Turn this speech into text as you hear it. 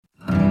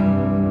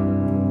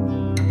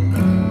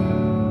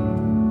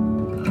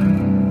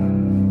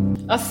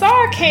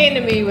Asar came to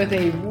me with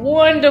a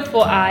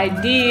wonderful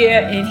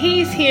idea, and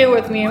he's here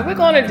with me, and we're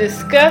going to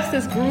discuss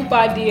this group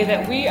idea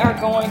that we are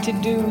going to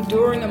do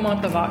during the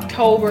month of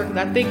October,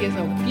 because I think it's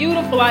a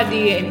beautiful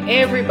idea and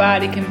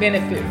everybody can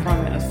benefit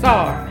from it.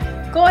 Asar,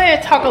 go ahead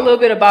and talk a little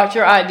bit about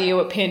your idea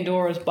with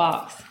Pandora's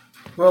box.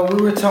 Well,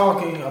 we were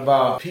talking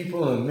about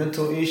people and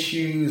mental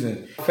issues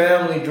and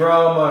family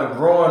drama and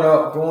growing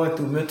up, going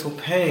through mental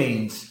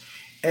pains.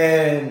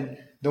 And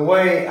the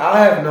way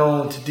I have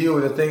known to deal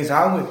with the things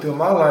I went through in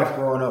my life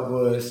growing up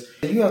was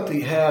you have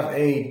to have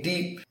a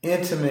deep,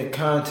 intimate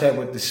contact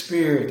with the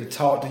Spirit to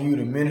talk to you,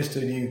 to minister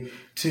to you,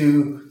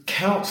 to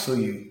counsel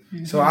you.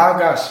 Mm-hmm. So I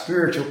got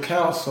spiritual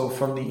counsel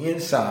from the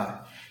inside,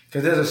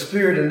 because there's a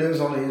spirit that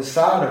lives on the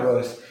inside of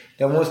us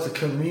that wants to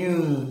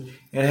commune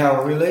and have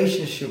a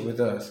relationship with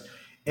us.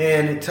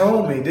 And it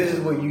told me this is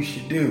what you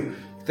should do.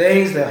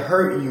 Things that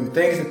hurt you,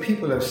 things that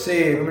people have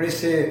said. Remember they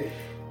said,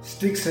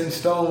 sticks and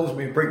stones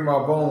may break my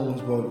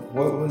bones, but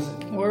what was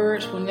it?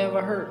 Words will never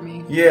hurt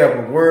me. Yeah,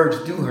 but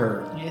words do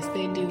hurt. Yes,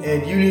 they do.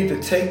 And you need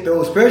to take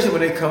those, especially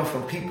when they come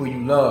from people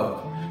you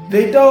love.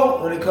 They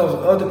don't when it comes to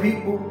other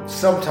people,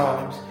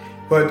 sometimes.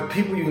 But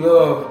people you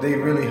love, they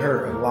really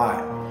hurt a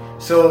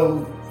lot.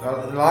 So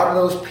a lot of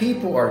those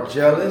people are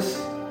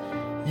jealous.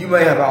 You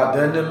may have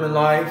outdone them in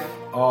life,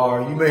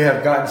 or you may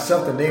have gotten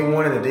something they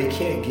wanted that they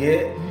can't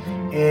get.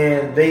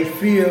 And they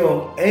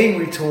feel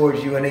angry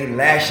towards you and they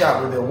lash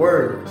out with their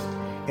words.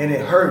 And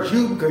it hurts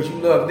you because you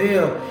love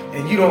them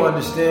and you don't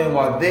understand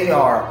why they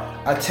are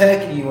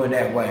attacking you in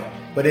that way.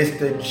 But it's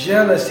the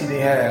jealousy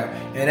they have,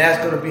 and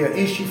that's going to be an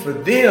issue for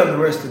them the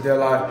rest of their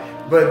life.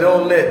 But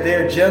don't let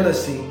their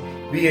jealousy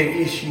be an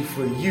issue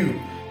for you.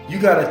 You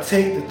got to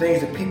take the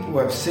things that people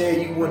have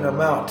said you wouldn't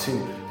amount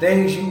to,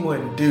 things you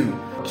wouldn't do,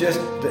 just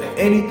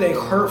anything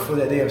hurtful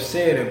that they have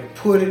said, and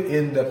put it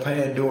in the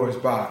Pandora's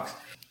box.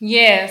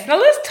 Yes. Now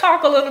let's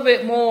talk a little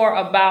bit more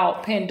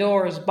about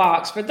Pandora's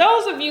box. For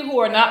those of you who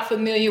are not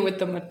familiar with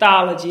the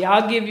mythology,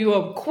 I'll give you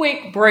a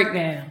quick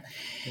breakdown.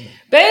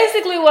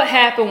 Basically what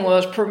happened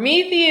was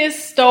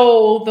Prometheus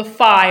stole the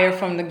fire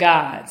from the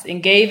gods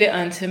and gave it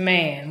unto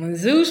man. When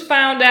Zeus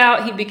found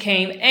out, he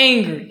became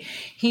angry.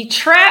 He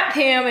trapped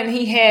him and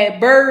he had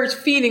birds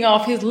feeding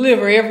off his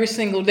liver every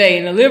single day.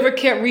 And the liver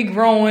kept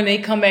regrowing. They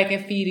come back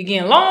and feed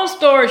again. Long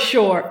story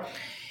short,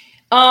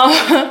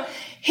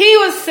 he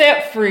was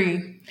set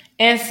free.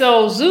 And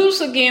so Zeus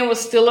again was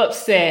still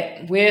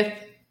upset with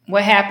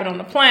what happened on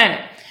the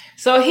planet.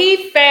 So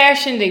he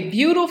fashioned a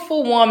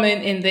beautiful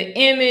woman in the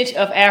image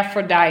of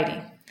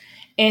Aphrodite.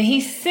 And he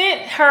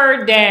sent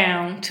her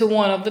down to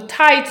one of the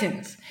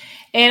Titans.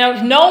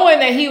 And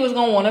knowing that he was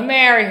going to want to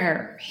marry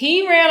her,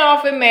 he ran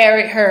off and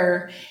married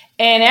her.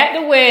 And at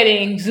the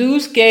wedding,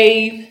 Zeus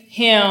gave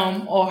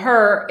him or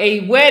her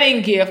a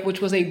wedding gift,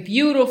 which was a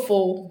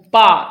beautiful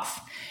box.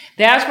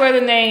 That's where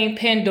the name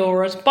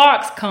Pandora's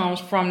box comes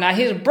from. Now,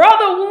 his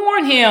brother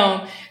warned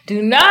him, do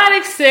not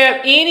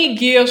accept any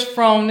gifts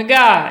from the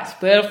gods.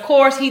 But of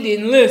course, he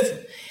didn't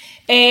listen.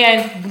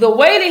 And the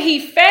way that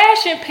he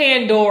fashioned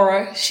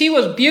Pandora, she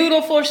was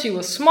beautiful, she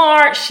was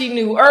smart, she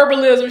knew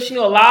herbalism, she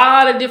knew a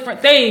lot of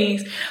different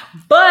things.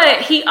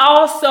 But he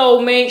also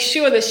made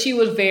sure that she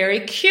was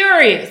very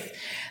curious.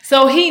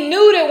 So he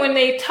knew that when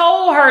they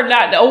told her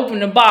not to open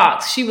the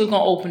box, she was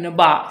going to open the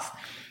box.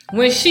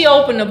 When she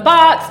opened the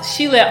box,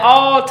 she let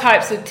all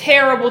types of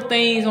terrible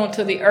things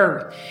onto the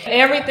earth.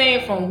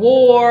 Everything from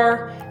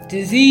war,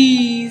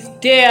 disease,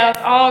 death,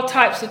 all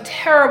types of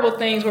terrible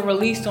things were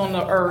released on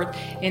the earth.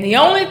 And the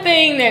only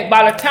thing that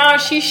by the time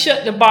she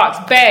shut the box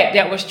back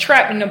that was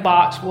trapped in the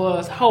box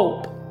was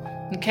hope.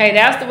 Okay,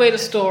 that's the way the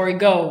story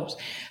goes.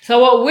 So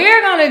what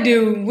we're going to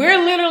do,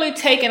 we're literally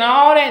taking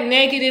all that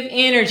negative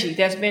energy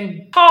that's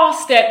been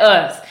tossed at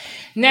us.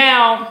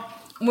 Now,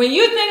 when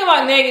you think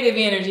about negative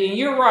energy, and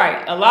you're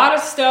right, a lot of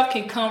stuff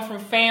can come from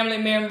family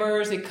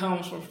members, it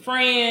comes from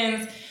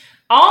friends,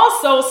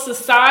 also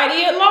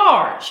society at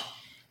large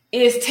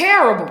is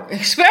terrible,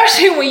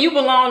 especially when you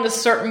belong to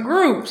certain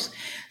groups.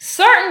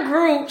 Certain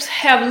groups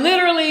have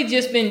literally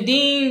just been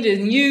deemed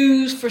and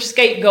used for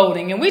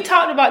scapegoating. And we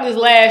talked about this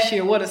last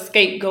year, what a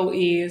scapegoat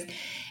is,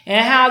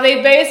 and how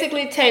they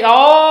basically take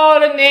all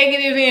the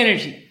negative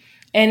energy.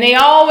 And they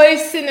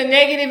always send the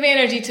negative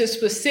energy to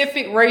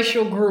specific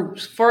racial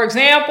groups. For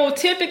example,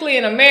 typically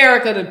in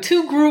America, the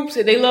two groups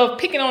that they love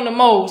picking on the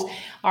most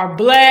are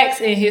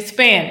blacks and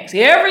Hispanics.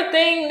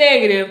 Everything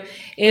negative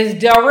is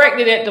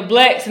directed at the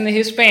blacks and the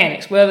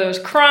Hispanics, whether it's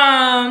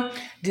crime,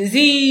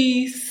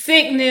 disease,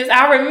 sickness.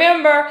 I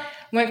remember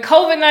when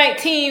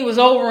COVID-19 was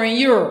over in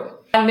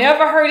Europe, I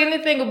never heard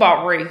anything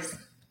about race.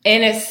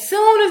 And as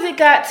soon as it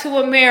got to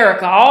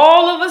America,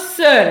 all of a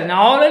sudden,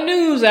 all the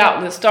news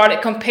outlets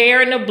started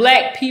comparing the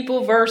black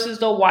people versus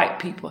the white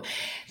people.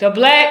 The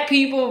black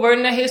people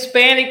versus the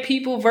Hispanic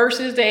people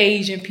versus the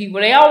Asian people.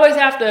 They always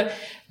have to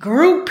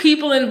group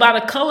people in by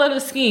the color of the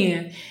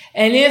skin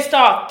and then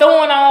start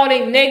throwing all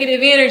their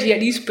negative energy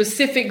at these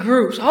specific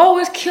groups. Oh,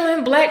 it's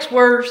killing blacks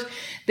worse.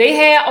 They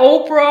had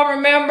Oprah,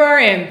 remember,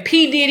 and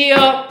P. Diddy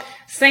up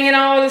saying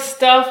all this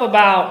stuff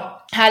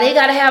about how they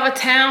got to have a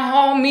town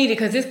hall meeting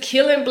because it's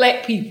killing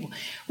black people,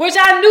 which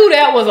I knew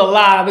that was a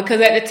lie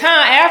because at the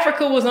time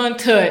Africa was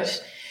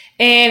untouched.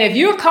 And if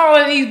you're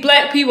calling these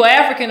black people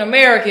African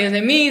Americans,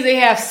 it means they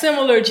have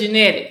similar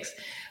genetics.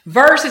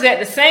 Versus at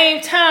the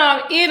same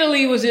time,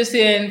 Italy was just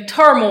in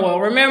turmoil.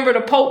 Remember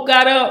the Pope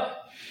got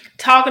up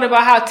talking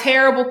about how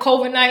terrible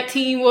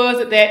COVID-19 was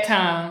at that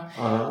time.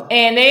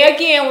 And they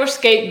again were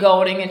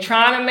scapegoating and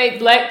trying to make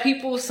black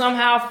people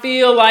somehow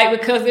feel like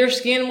because their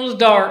skin was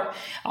dark,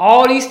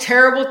 all these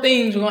terrible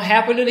things were going to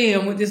happen to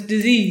them with this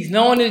disease,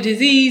 knowing the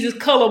disease is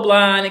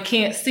colorblind and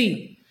can't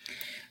see.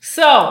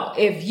 So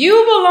if you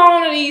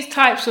belong to these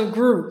types of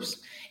groups,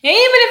 and even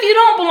if you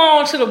don't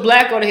belong to the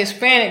black or the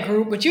Hispanic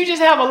group, but you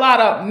just have a lot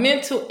of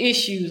mental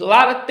issues, a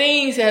lot of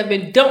things that have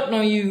been dumped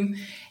on you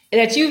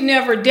that you've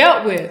never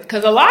dealt with.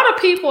 Because a lot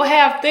of people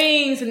have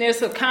things in their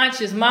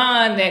subconscious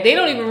mind that they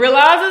don't even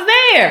realize is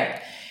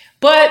there.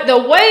 But the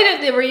way that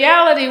the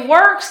reality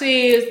works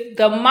is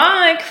the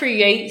mind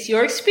creates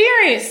your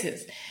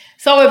experiences.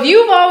 So if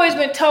you've always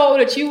been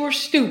told that you were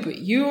stupid,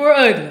 you were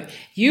ugly,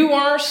 you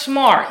weren't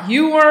smart,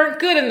 you weren't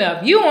good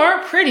enough, you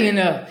weren't pretty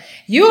enough,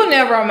 you'll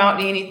never amount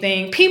to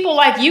anything, people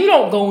like you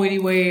don't go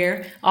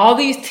anywhere, all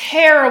these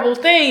terrible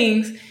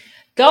things,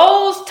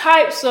 those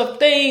types of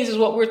things is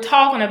what we're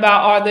talking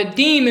about are the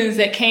demons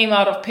that came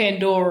out of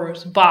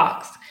Pandora's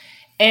box.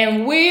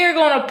 And we're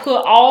going to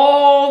put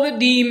all the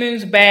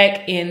demons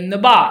back in the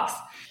box.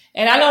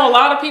 And I know a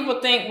lot of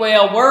people think,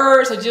 well,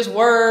 words are just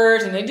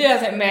words and it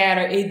doesn't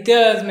matter. It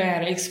does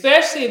matter,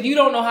 especially if you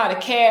don't know how to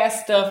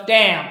cast stuff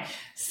down.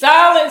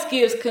 Silence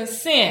gives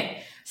consent.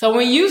 So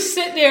when you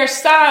sit there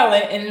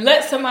silent and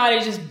let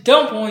somebody just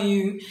dump on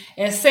you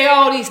and say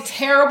all these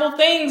terrible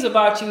things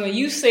about you and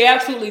you say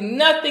absolutely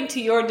nothing to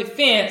your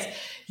defense,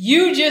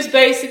 you just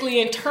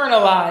basically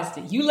internalized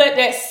it. You let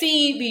that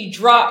seed be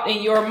dropped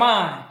in your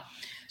mind.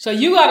 So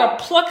you got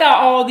to pluck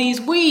out all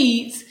these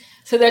weeds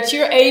so that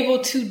you're able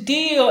to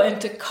deal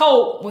and to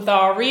cope with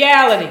our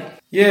reality.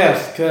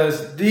 Yes,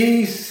 because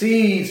these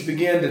seeds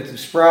begin to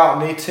sprout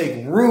and they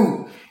take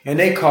root and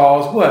they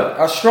cause what?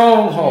 A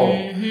stronghold.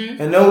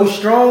 And those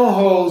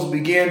strongholds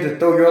begin to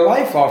throw your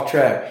life off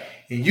track.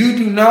 And you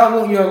do not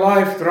want your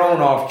life thrown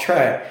off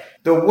track.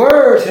 The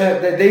words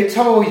that they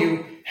told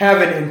you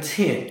have an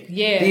intent.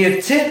 Yes. The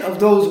intent of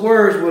those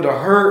words were to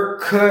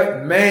hurt,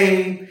 cut,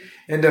 maim,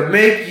 and to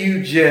make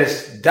you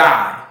just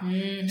die.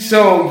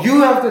 So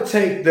you have to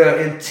take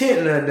the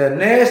intent and the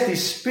nasty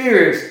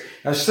spirits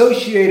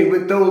associated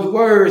with those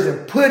words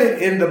and put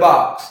it in the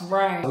box.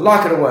 Right.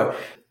 Lock it away.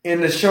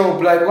 In the show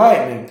Black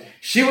Lightning,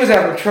 she was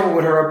having trouble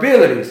with her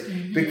abilities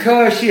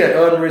because she had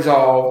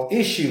unresolved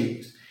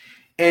issues.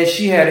 And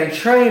she had a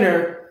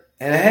trainer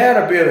and had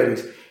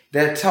abilities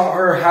that taught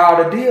her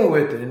how to deal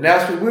with it. And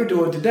that's what we're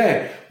doing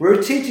today.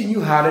 We're teaching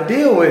you how to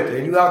deal with it.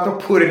 And you have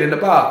to put it in the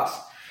box.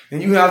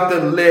 And you have to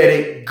let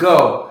it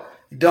go.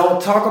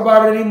 Don't talk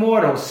about it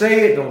anymore. Don't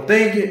say it. Don't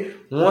think it.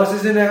 Once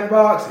it's in that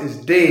box, it's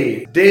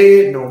dead.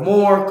 Dead, no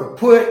more,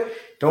 kaput.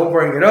 Don't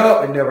bring it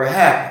up. It never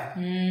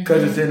happened.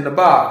 Because it's in the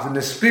box. And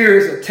the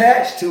spirits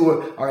attached to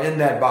it are in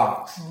that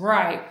box.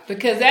 Right.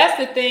 Because that's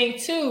the thing,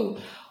 too.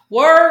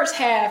 Words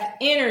have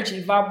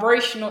energy,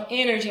 vibrational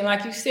energy. And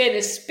like you said,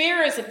 the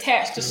spirits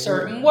attached to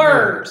certain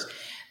words.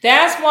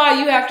 That's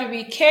why you have to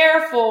be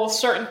careful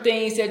certain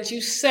things that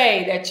you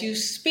say, that you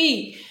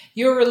speak.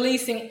 You're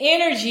releasing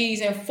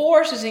energies and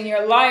forces in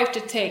your life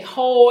to take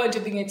hold and to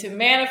begin to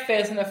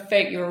manifest and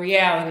affect your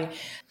reality.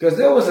 Because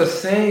there was a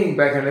saying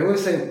back then. They would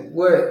say,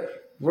 what?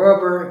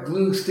 Rubber,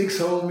 glue sticks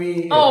on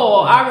me.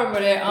 Oh, I remember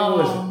that.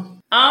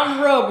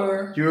 I'm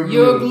rubber,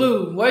 you're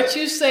glue. What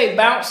you say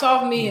bounce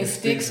off me and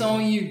sticks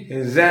on you.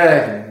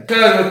 Exactly.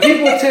 Because when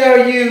people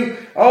tell you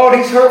all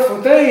these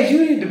hurtful things,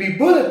 you need to be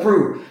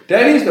bulletproof.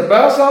 That needs to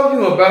bounce off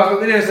you and bounce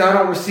off me. And say, I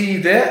don't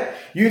receive that.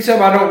 You tell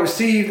me I don't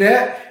receive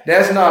that.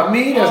 That's not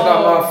me. That's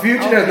not my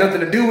future. Okay. That's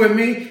nothing to do with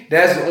me.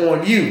 That's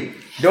on you.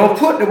 Don't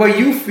put the way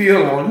you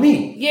feel on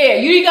me. Yeah,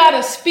 you got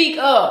to speak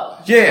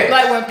up. Yeah.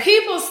 Like when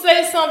people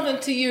say something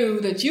to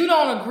you that you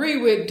don't agree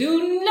with,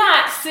 do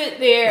not sit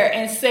there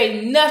and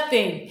say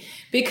nothing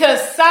because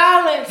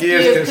silence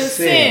gives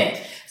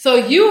consent. So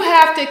you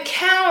have to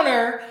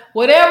counter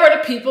whatever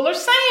the people are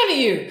saying to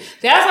you.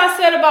 That's what I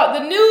said about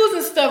the news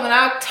and stuff. And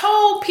I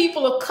told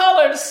people of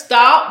color to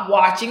stop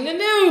watching the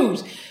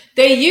news.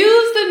 They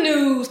use the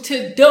news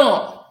to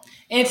dump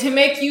and to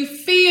make you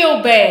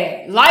feel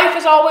bad. Life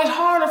is always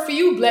harder for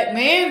you, black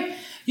man.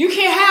 You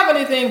can't have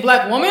anything,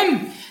 black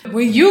woman.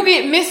 When you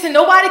get missing,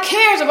 nobody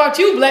cares about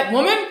you, black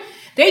woman.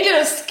 They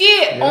did a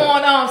skit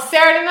on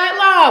Saturday Night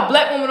Live.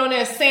 Black woman on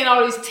there saying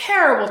all these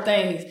terrible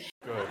things.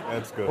 Good.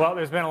 That's good. Well,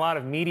 there's been a lot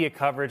of media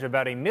coverage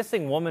about a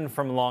missing woman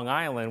from Long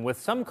Island, with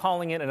some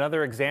calling it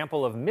another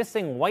example of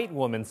missing white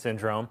woman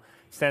syndrome,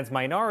 since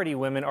minority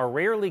women are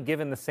rarely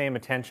given the same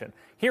attention.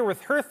 Here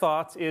with her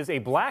thoughts is a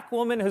black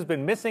woman who's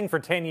been missing for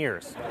 10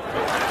 years.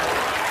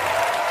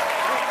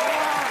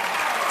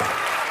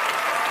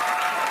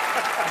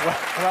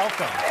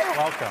 Welcome.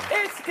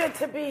 It's good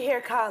to be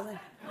here, Colin.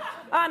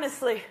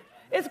 Honestly,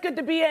 It's good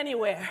to be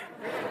anywhere.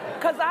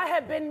 Because I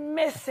have been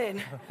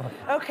missing,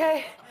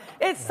 okay?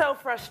 It's so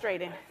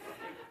frustrating.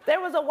 There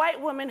was a white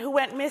woman who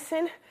went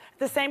missing at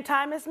the same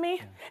time as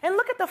me. And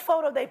look at the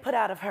photo they put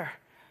out of her.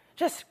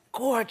 Just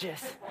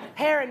gorgeous.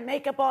 Hair and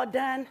makeup all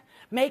done.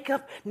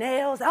 Makeup,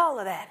 nails, all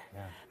of that.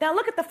 Yeah. Now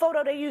look at the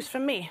photo they used for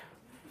me.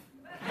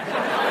 Who the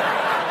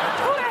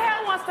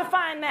hell wants to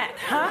find that,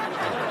 huh?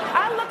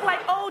 I look like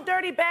old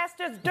dirty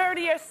bastard's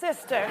dirtier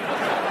sister.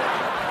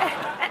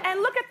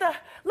 And look at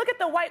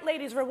the white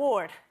lady's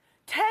reward.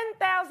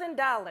 $10,000.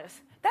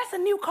 That's a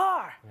new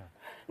car.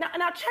 Yeah.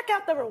 Now check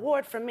out the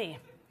reward for me.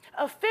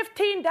 A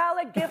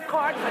 $15 gift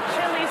card for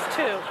Chili's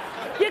too.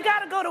 You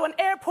gotta go to an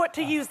airport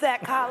to use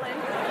that, Colin.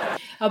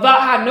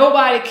 About how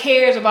nobody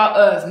cares about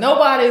us.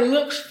 Nobody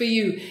looks for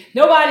you.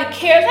 Nobody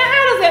cares. Now,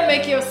 how does that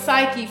make your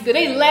psyche feel?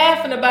 They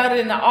laughing about it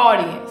in the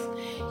audience.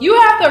 You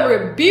have to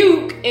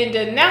rebuke and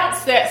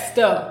denounce that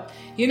stuff.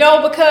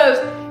 Because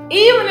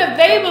even if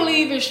they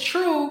believe it's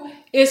true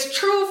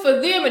for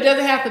them. It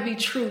doesn't have to be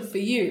true for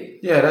you.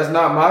 Yeah, that's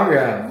not my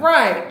reality.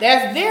 Right.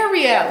 That's their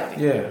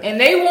reality. Yeah. And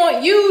they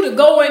want you to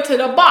go into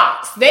the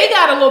box. They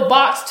got a little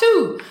box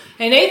too.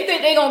 And they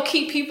think they're going to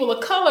keep people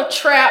of color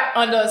trapped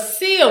under a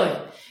ceiling.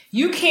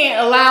 You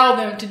can't allow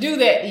them to do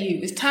that to you.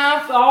 It's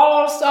time for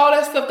all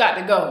that stuff got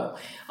to go.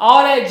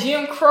 All that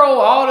Jim Crow,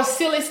 all the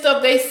silly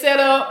stuff they set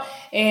up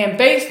and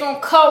based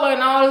on color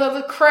and all this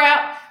other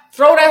crap,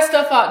 throw that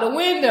stuff out the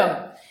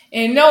window.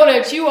 And know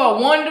that you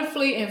are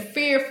wonderfully and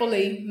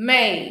fearfully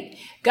made.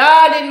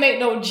 God didn't make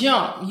no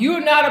junk.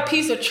 You're not a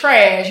piece of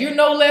trash. You're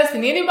no less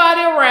than anybody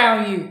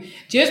around you.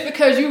 Just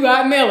because you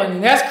got melanin.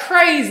 That's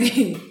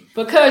crazy.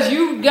 Because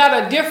you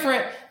got a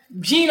different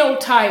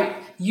genotype,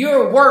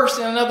 you're worse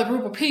than another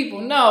group of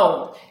people.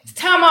 No. It's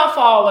time out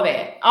for all of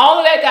that. All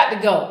of that got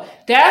to go.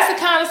 That's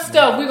the kind of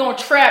stuff we're going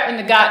to trap in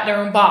the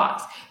goddamn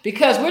box.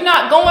 Because we're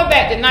not going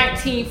back to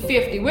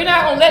 1950. We're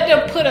not going to let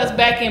them put us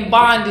back in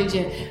bondage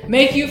and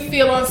make you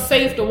feel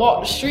unsafe to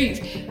walk the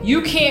streets.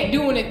 You can't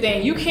do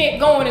anything. You can't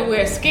go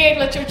anywhere. Scared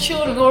to let your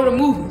children go to the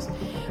movies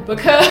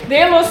because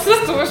their little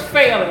sister was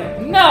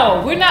failing.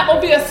 No, we're not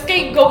going to be a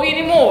scapegoat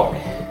anymore.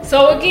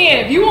 So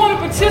again, if you want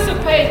to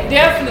participate,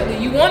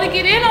 definitely. You want to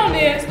get in on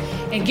this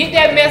and get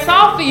that mess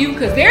off of you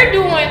because they're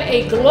doing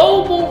a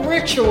global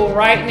ritual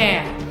right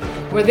now.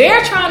 Where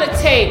they're trying to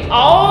take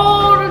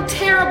all the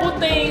terrible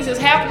things that's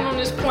happening on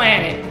this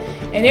planet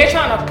and they're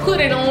trying to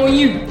put it on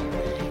you.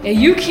 And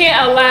you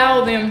can't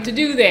allow them to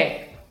do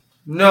that.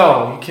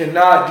 No, you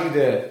cannot do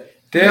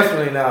that.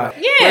 Definitely not.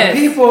 Yes.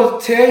 When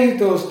people tell you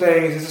those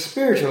things, it's a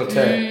spiritual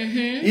attack.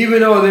 Mm-hmm. Even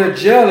though they're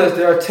jealous,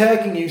 they're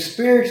attacking you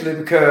spiritually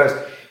because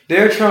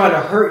they're trying to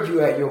hurt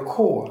you at your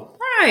core.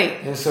 Right.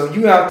 And so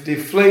you have to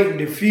deflate and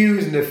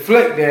diffuse and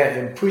deflect that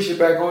and push it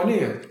back on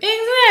them.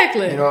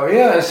 Exactly.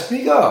 And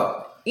speak up.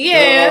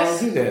 Yes,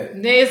 do that.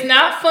 It's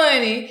not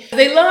funny.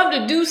 They love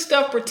to do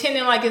stuff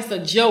pretending like it's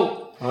a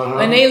joke.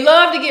 And they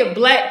love to get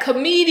black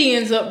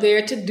comedians up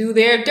there to do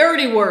their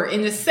dirty work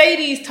and to say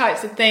these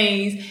types of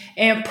things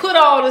and put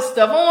all this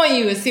stuff on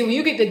you. And see, when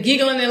you get to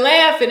giggling and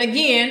laughing,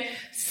 again,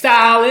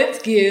 silence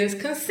gives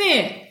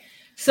consent.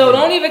 So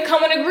don't even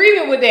come in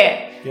agreement with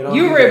that.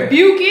 You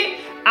rebuke it.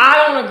 I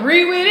don't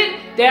agree with it.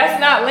 That's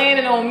not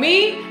landing on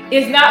me.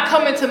 It's not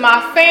coming to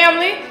my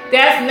family.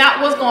 That's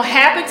not what's going to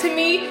happen to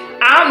me.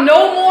 I'm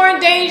no more in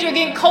danger of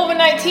getting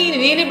COVID-19 than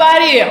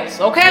anybody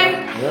else, okay?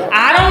 Yeah.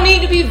 I don't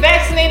need to be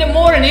vaccinated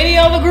more than any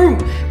other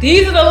group.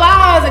 These are the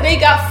lies that they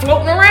got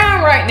floating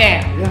around right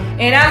now. Yeah.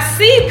 And I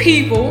see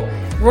people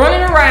running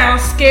around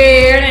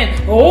scared and,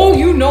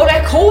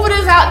 that COVID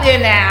is out there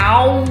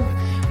now.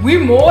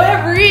 We're more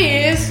at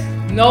risk.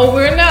 No,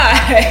 we're not.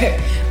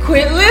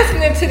 Quit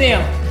listening to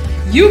them.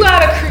 You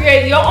got to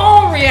create your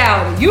own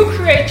reality. You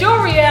create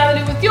your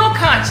reality with your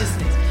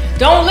consciousness.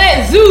 Don't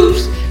let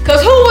Zeus...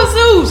 Because who was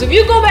Zeus? If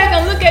you go back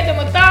and look at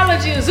the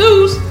mythology of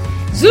Zeus,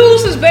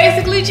 Zeus is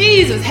basically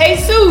Jesus.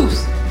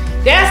 Jesus.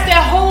 That's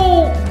that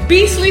whole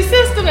beastly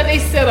system that they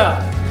set up.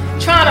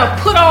 Trying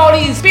to put all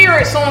these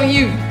spirits on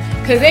you.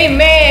 Because they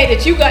mad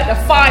that you got the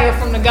fire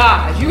from the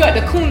gods. You got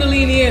the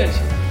Kundalini energy.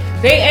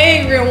 They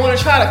angry and want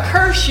to try to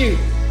curse you.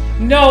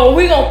 No,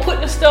 we're going to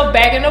put the stuff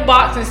back in the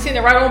box and send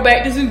it right on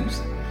back to Zeus.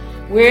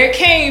 Where it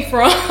came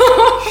from.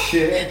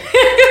 Shit.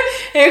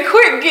 And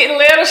quit getting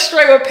led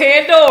astray with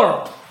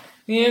Pandora.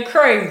 You're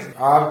crazy.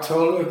 I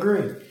totally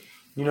agree.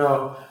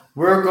 We'll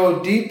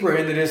go deeper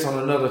into this on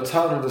another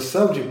time of the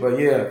subject, but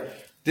yeah,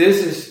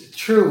 this is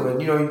true.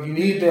 And you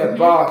need that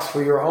box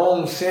for your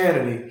own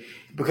sanity.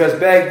 Because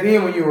back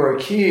then when you were a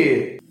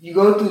kid, you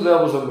go through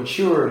levels of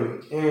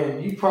maturity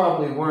and you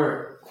probably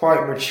weren't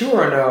quite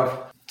mature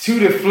enough to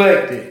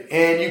deflect it.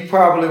 And you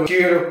probably were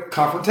scared of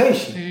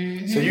confrontation.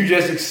 Mm-hmm. So you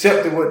just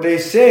accepted what they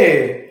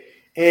said.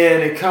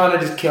 And it kind of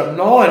just kept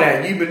gnawing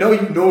at you, even though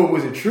you know it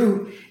wasn't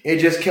true. It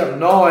just kept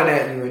gnawing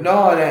at you and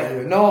gnawing at you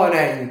and gnawing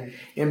at you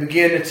and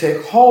began to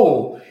take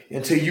hold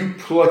until you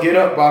pluck it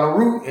up by the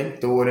root and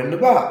throw it in the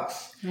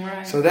box.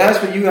 Right. So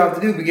that's what you have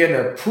to do. Begin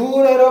to pull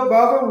that up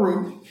by the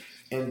root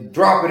and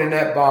drop it in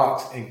that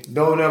box and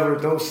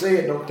don't say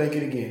it, don't think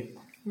it again.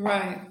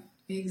 Right.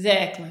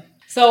 Exactly.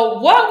 So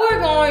what we're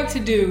going to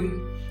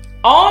do,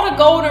 all the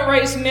Golden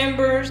Race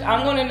members,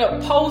 I'm going to end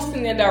up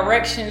posting the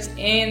directions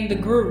in the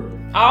group.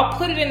 I'll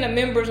put it in the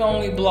members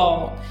only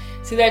blog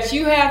so that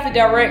you have the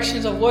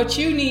directions of what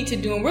you need to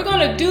do. And we're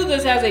going to do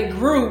this as a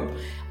group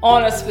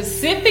on a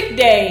specific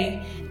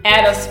day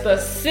at a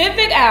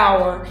specific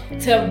hour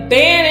to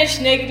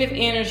banish negative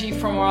energy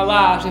from our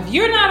lives. If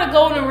you're not a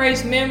Golden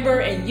Race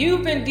member and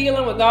you've been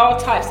dealing with all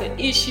types of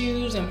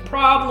issues and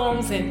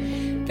problems and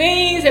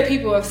things that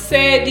people have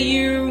said to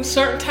you,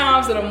 certain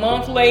times of the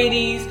month,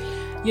 ladies,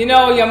 you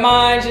know, your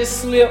mind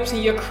just slips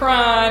and you're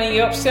crying and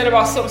you're upset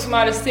about something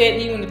somebody said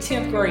to you in the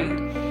 10th grade.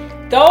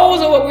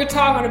 Those are what we're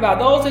talking about.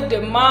 Those are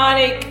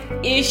demonic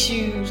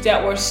issues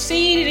that were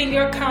seeded in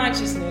your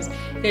consciousness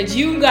that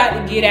you got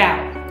to get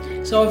out.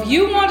 So if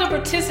you want to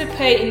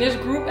participate in this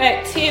group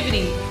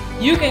activity,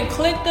 you can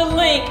click the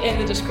link in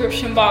the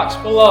description box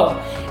below,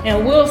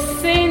 and we'll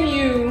send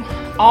you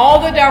all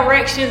the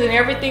directions and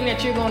everything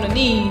that you're going to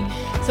need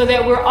so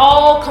that we're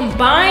all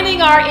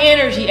combining our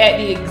energy at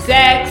the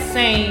exact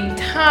same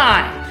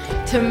time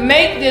to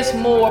make this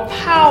more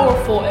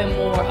powerful and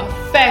more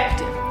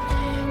effective.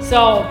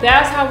 So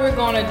that's how we're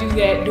going to do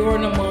that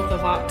during the month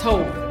of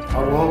October.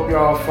 I will hope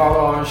y'all follow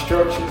our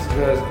instructions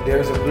because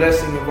there's a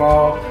blessing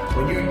involved.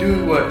 When you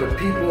do what the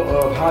people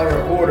of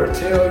higher order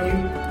tell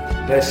you,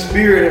 that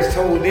spirit has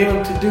told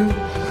them to do,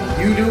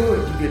 you do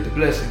it, you get the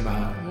blessing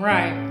behind it.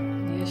 Right.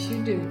 Yes,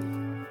 you do.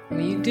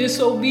 When you're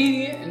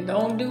disobedient and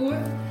don't do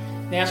it,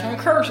 that's when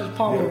curses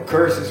follow. Yeah,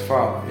 curses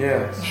follow,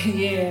 yes.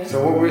 Yeah.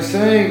 So what we're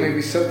saying may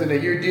be something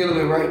that you're dealing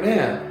with right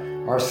now.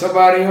 Or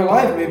somebody in your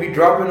life may be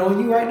dropping on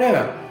you right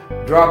now.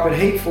 Dropping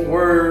hateful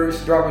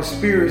words, dropping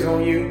spirits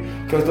on you,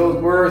 because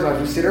those words, like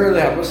we said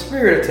earlier, have a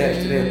spirit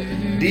attached to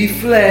them.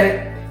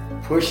 Deflect,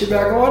 push it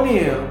back on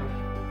them,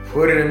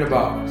 put it in the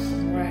box.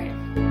 Right.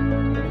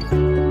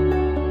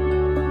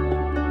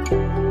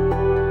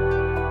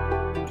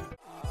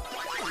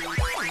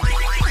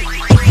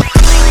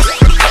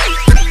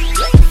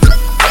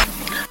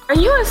 Are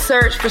you in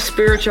search for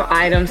spiritual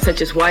items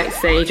such as white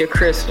sage or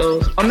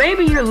crystals? Or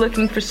maybe you're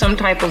looking for some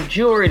type of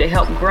jewelry to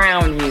help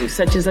ground you,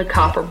 such as a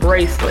copper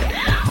bracelet.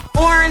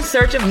 Or in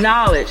search of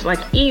knowledge like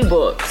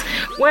ebooks.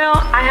 Well,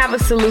 I have a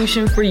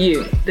solution for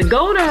you. The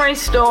Golden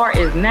Race store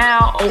is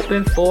now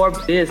open for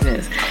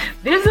business.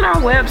 Visit our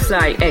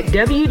website at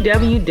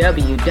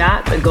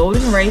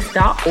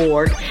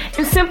www.thegoldenrace.org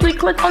and simply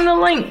click on the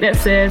link that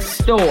says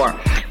store.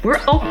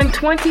 We're open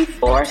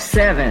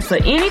 24/7, so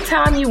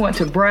anytime you want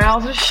to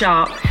browse or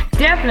shop,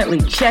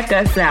 definitely check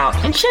us out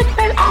and check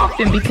back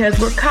often because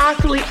we're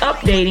constantly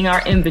updating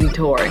our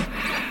inventory.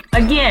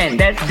 Again,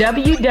 that's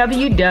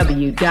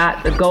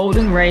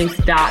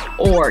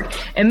www.thegoldenrace.org.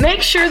 And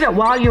make sure that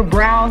while you're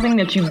browsing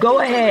that you go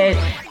ahead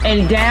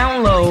and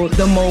download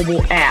the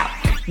mobile app.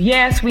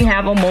 Yes, we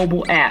have a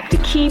mobile app to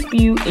keep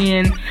you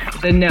in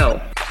the know.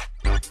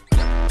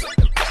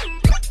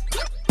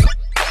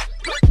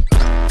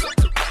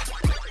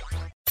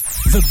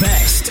 The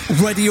best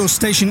radio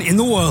station in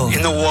the world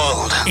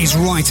is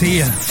right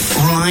here,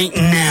 right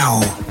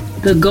now.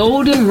 The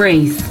Golden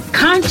Race,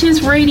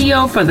 conscious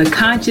radio for the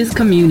conscious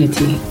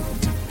community.